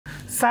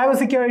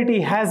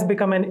Cybersecurity has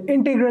become an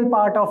integral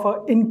part of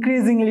an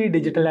increasingly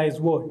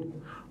digitalized world.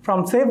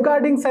 From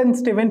safeguarding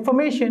sensitive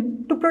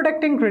information to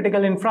protecting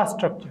critical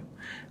infrastructure,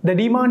 the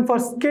demand for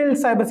skilled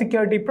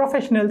cybersecurity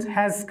professionals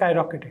has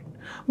skyrocketed.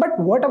 But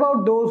what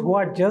about those who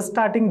are just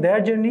starting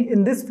their journey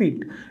in this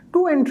field?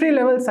 Do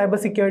entry-level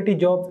cybersecurity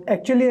jobs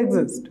actually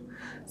exist?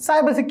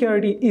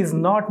 Cybersecurity is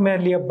not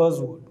merely a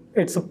buzzword.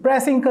 It's a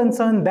pressing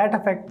concern that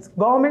affects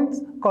governments,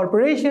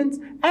 corporations,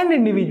 and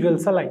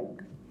individuals alike.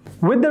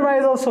 With the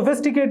rise of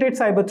sophisticated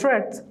cyber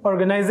threats,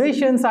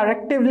 organizations are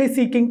actively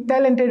seeking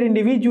talented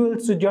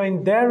individuals to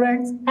join their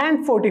ranks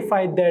and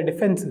fortify their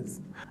defenses.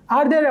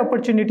 Are there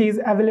opportunities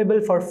available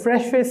for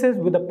fresh faces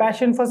with a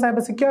passion for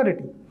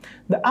cybersecurity?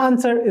 The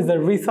answer is a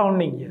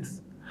resounding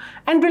yes.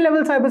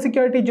 Entry-level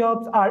cybersecurity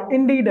jobs are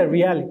indeed a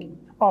reality,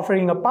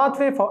 offering a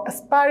pathway for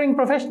aspiring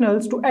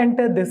professionals to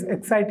enter this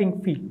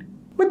exciting field.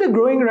 With the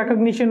growing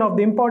recognition of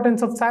the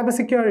importance of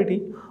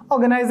cybersecurity,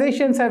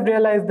 organizations have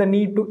realized the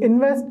need to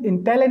invest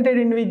in talented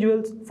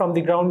individuals from the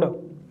ground up.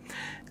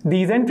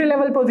 These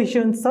entry-level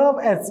positions serve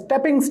as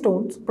stepping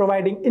stones,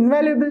 providing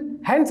invaluable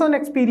hands-on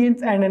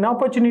experience and an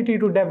opportunity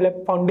to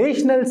develop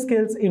foundational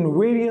skills in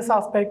various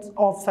aspects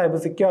of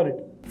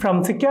cybersecurity.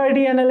 From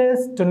security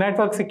analysts to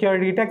network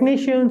security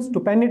technicians to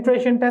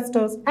penetration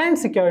testers and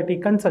security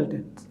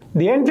consultants.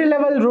 The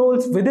entry-level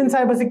roles within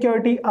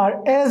cybersecurity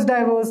are as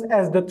diverse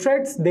as the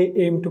threats they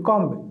aim to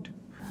combat.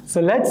 So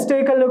let's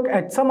take a look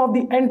at some of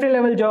the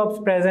entry-level jobs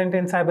present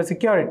in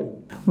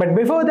cybersecurity. But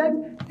before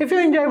that, if you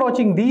enjoy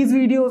watching these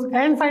videos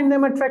and find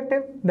them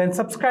attractive, then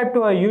subscribe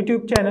to our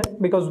YouTube channel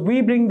because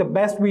we bring the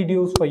best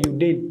videos for you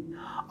daily.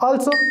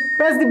 Also,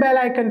 press the bell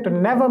icon to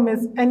never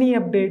miss any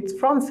updates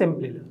from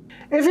Simplilearn.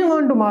 If you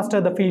want to master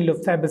the field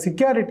of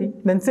cybersecurity,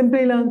 then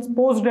Simplilearn's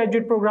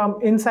postgraduate program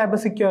in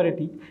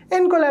cybersecurity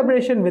in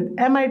collaboration with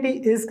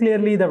MIT is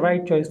clearly the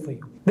right choice for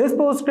you. This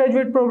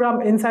postgraduate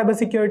program in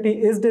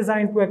cybersecurity is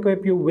designed to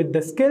equip you with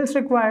the skills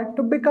required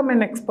to become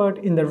an expert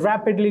in the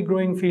rapidly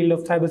growing field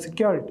of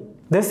cybersecurity.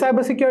 This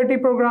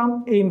cybersecurity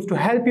program aims to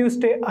help you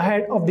stay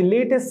ahead of the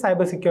latest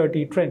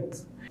cybersecurity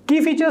trends.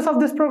 Key features of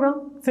this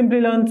program: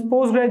 Simplilearn's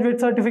postgraduate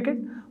certificate,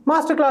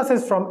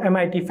 masterclasses from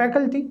MIT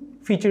faculty,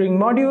 featuring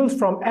modules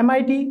from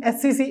MIT,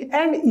 SCC,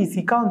 and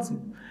EC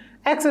Council,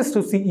 access to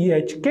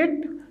CEH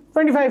kit,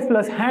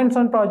 25+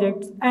 hands-on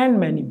projects, and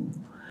many more.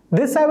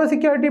 This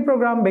cybersecurity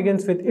program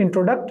begins with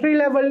introductory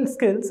level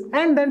skills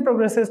and then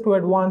progresses to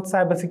advanced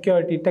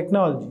cybersecurity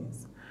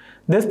technologies.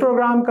 This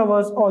program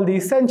covers all the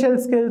essential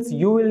skills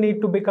you will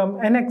need to become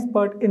an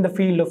expert in the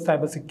field of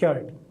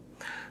cybersecurity.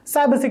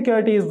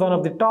 Cybersecurity is one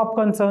of the top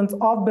concerns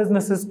of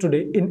businesses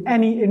today in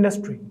any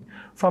industry.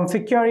 From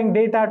securing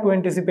data to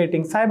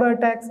anticipating cyber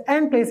attacks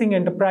and placing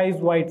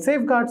enterprise-wide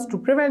safeguards to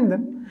prevent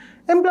them,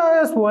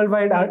 employers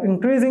worldwide are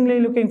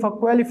increasingly looking for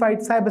qualified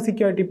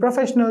cybersecurity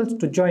professionals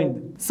to join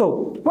them.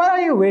 So, what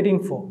are you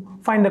waiting for?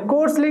 Find the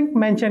course link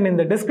mentioned in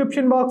the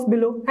description box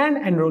below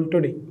and enroll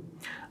today.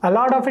 A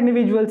lot of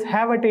individuals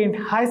have attained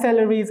high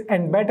salaries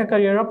and better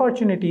career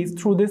opportunities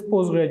through this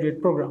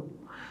postgraduate program.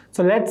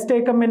 So let's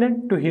take a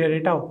minute to hear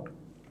it out.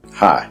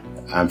 Hi,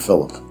 I'm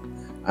Philip.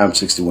 I'm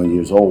 61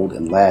 years old,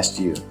 and last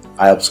year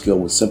I upskilled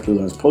with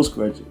Simplilearn's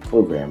postgraduate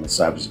program in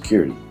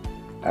cybersecurity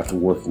after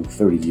working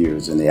 30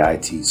 years in the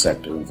IT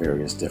sector in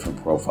various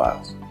different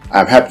profiles.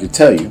 I'm happy to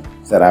tell you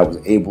that I was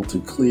able to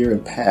clear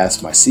and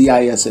pass my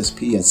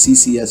CISSP and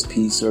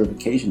CCSP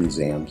certification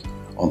exams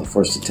on the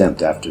first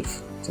attempt after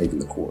taking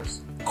the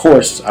course. The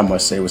course, I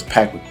must say, was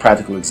packed with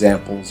practical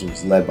examples. It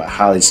was led by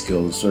highly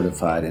skilled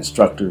certified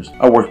instructors.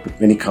 I worked with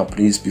many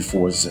companies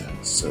before as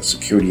a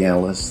security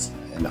analyst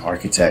and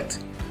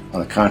architect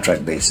on a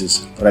contract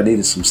basis, but I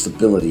needed some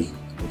stability,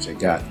 which I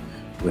got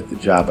with the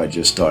job I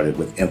just started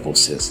with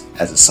Infosys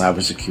as a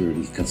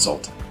cybersecurity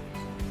consultant.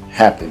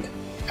 Happened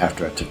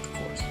after I took the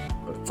course.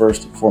 But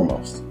first and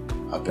foremost,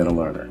 I've been a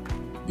learner.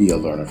 Be a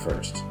learner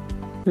first.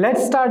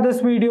 Let's start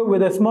this video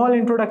with a small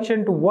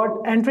introduction to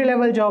what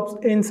entry-level jobs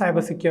in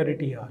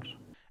cybersecurity are.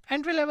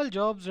 Entry-level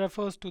jobs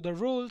refers to the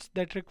roles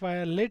that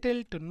require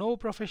little to no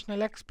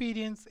professional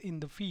experience in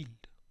the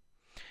field.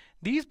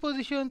 These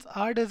positions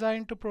are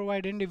designed to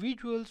provide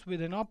individuals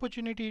with an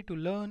opportunity to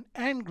learn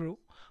and grow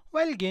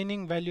while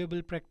gaining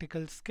valuable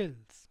practical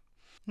skills.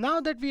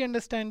 Now that we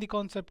understand the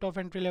concept of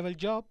entry-level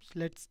jobs,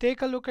 let's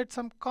take a look at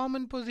some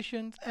common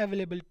positions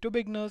available to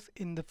beginners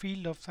in the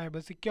field of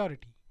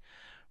cybersecurity.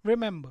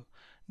 Remember,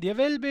 the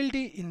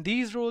availability in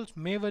these roles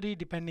may vary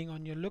depending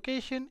on your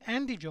location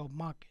and the job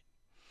market.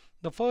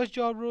 The first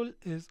job role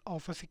is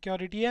of a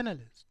security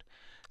analyst.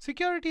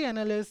 Security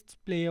analysts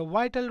play a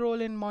vital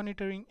role in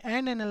monitoring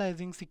and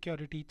analyzing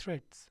security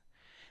threats.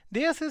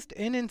 They assist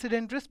in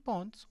incident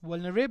response,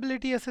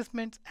 vulnerability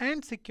assessments,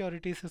 and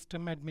security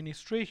system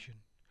administration.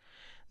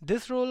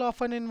 This role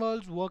often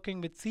involves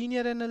working with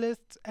senior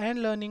analysts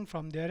and learning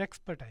from their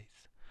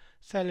expertise.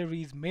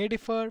 Salaries may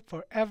differ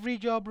for every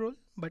job role,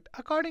 but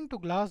according to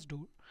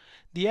Glassdoor,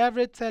 the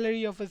average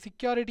salary of a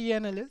security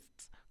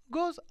analyst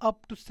goes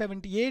up to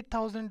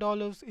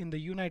 $78,000 in the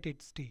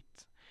United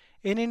States.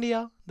 In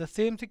India, the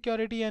same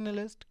security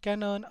analyst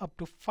can earn up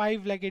to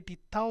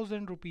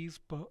 5,80,000 rupees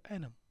per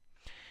annum.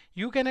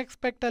 You can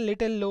expect a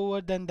little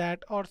lower than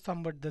that or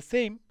somewhat the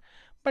same,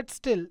 but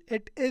still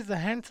it is a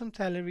handsome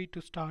salary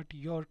to start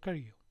your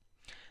career.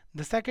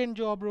 The second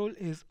job role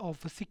is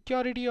of a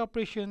Security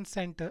Operations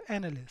Center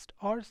Analyst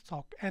or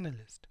SOC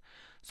Analyst.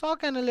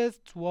 SOC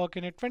Analysts work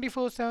in a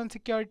 24/7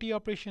 Security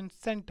Operations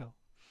Center,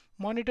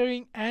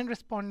 monitoring and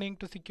responding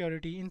to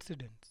security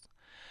incidents.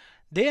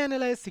 They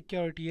analyze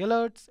security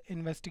alerts,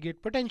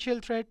 investigate potential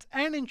threats,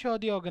 and ensure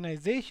the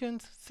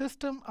organization's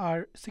systems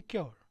are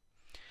secure.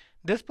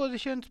 This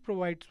position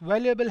provides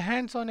valuable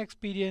hands-on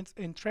experience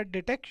in threat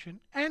detection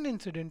and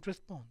incident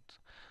response.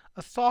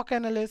 A SOC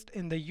analyst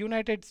in the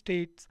United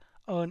States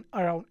earns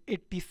around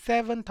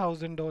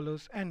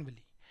 $87,000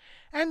 annually,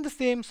 and the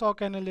same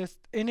SOC analyst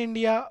in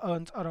India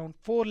earns around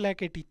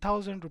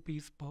 4,80,000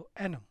 rupees per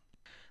annum.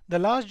 The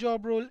last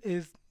job role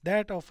is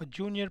that of a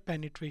junior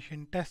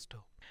penetration tester.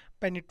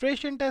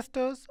 Penetration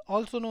testers,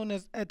 also known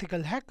as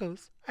ethical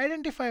hackers,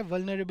 identify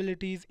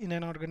vulnerabilities in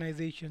an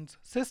organization's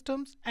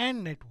systems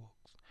and networks.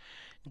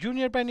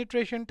 Junior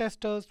penetration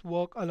testers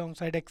work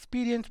alongside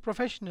experienced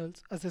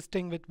professionals,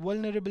 assisting with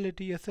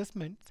vulnerability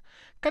assessments,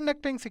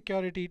 conducting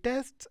security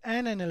tests,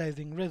 and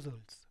analyzing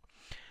results.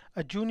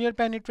 A junior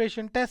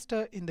penetration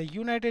tester in the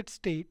United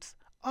States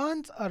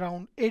earns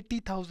around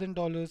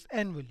 $80,000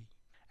 annually,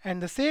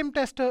 and the same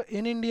tester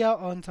in India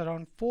earns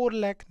around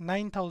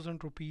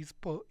 4,09,000 rupees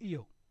per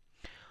year.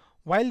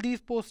 While these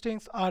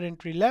postings are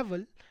entry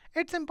level,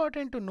 it's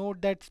important to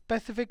note that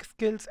specific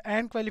skills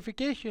and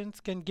qualifications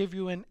can give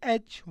you an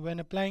edge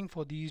when applying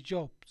for these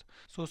jobs.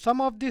 So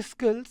some of the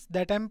skills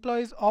that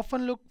employees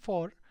often look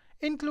for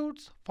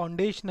includes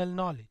foundational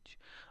knowledge.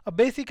 A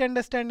basic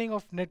understanding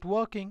of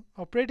networking,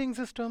 operating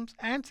systems,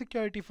 and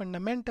security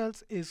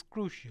fundamentals is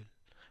crucial.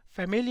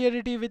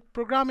 Familiarity with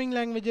programming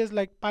languages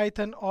like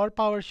Python or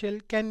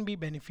PowerShell can be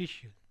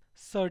beneficial.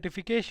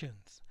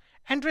 Certifications.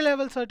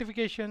 Entry-level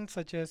certifications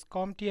such as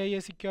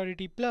CompTIA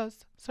Security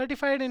Plus,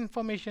 Certified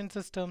Information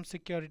Systems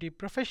Security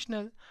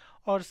Professional,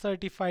 or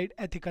Certified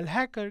Ethical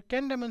Hacker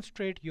can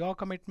demonstrate your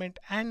commitment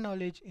and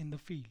knowledge in the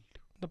field.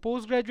 The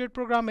postgraduate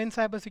program in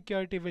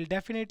cybersecurity will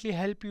definitely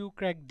help you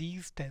crack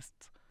these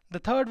tests. The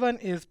third one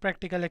is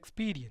practical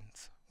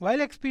experience.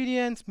 While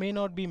experience may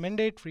not be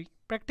mandatory,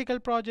 practical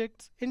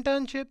projects,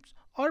 internships,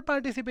 or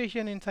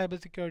participation in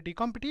cybersecurity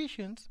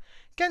competitions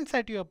can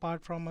set you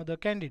apart from other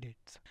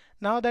candidates.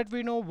 Now that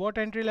we know what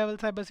entry-level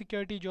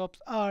cybersecurity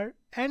jobs are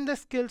and the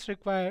skills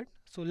required,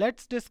 so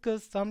let's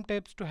discuss some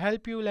tips to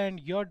help you land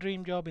your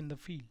dream job in the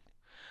field.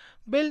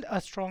 Build a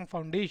strong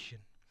foundation.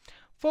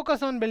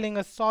 Focus on building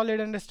a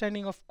solid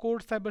understanding of core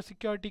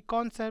cybersecurity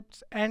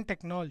concepts and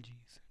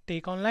technologies.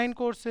 Take online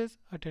courses,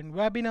 attend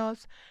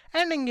webinars,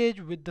 and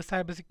engage with the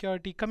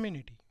cybersecurity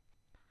community.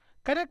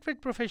 Connect with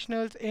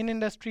professionals in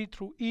industry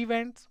through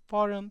events,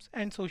 forums,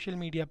 and social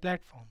media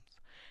platforms.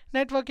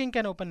 Networking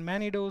can open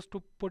many doors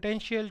to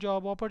potential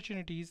job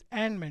opportunities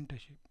and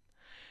mentorship.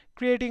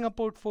 Creating a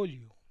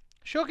portfolio.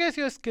 Showcase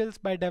your skills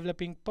by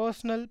developing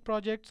personal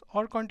projects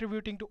or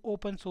contributing to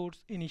open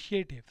source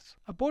initiatives.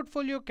 A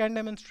portfolio can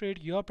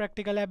demonstrate your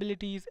practical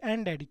abilities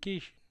and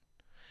dedication.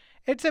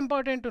 It's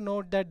important to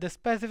note that the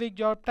specific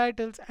job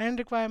titles and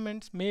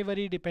requirements may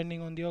vary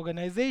depending on the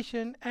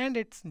organization and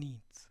its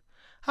needs.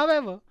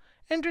 However,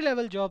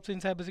 entry-level jobs in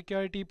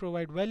cybersecurity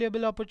provide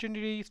valuable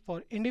opportunities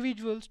for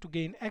individuals to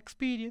gain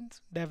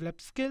experience,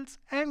 develop skills,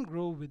 and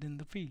grow within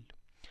the field.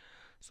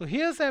 So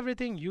here's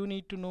everything you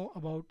need to know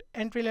about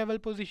entry-level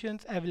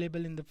positions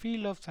available in the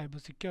field of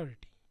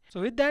cybersecurity.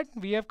 So with that,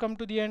 we have come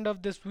to the end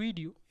of this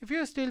video. If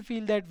you still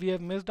feel that we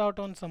have missed out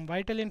on some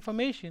vital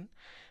information,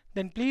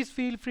 then please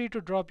feel free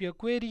to drop your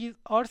queries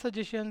or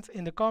suggestions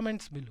in the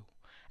comments below,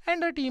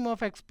 and our team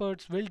of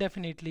experts will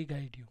definitely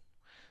guide you.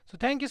 So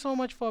thank you so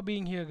much for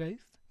being here, guys.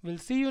 We'll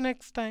see you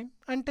next time.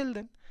 Until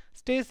then,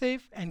 stay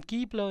safe and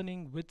keep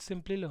learning with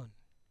Simplilearn.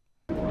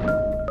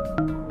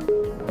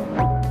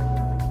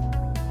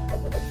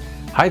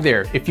 Hi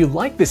there, if you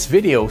like this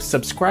video,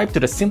 subscribe to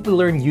the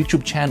Simplilearn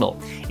YouTube channel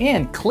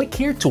and click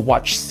here to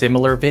watch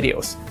similar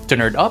videos. To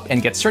nerd up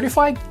and get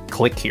certified,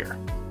 click here.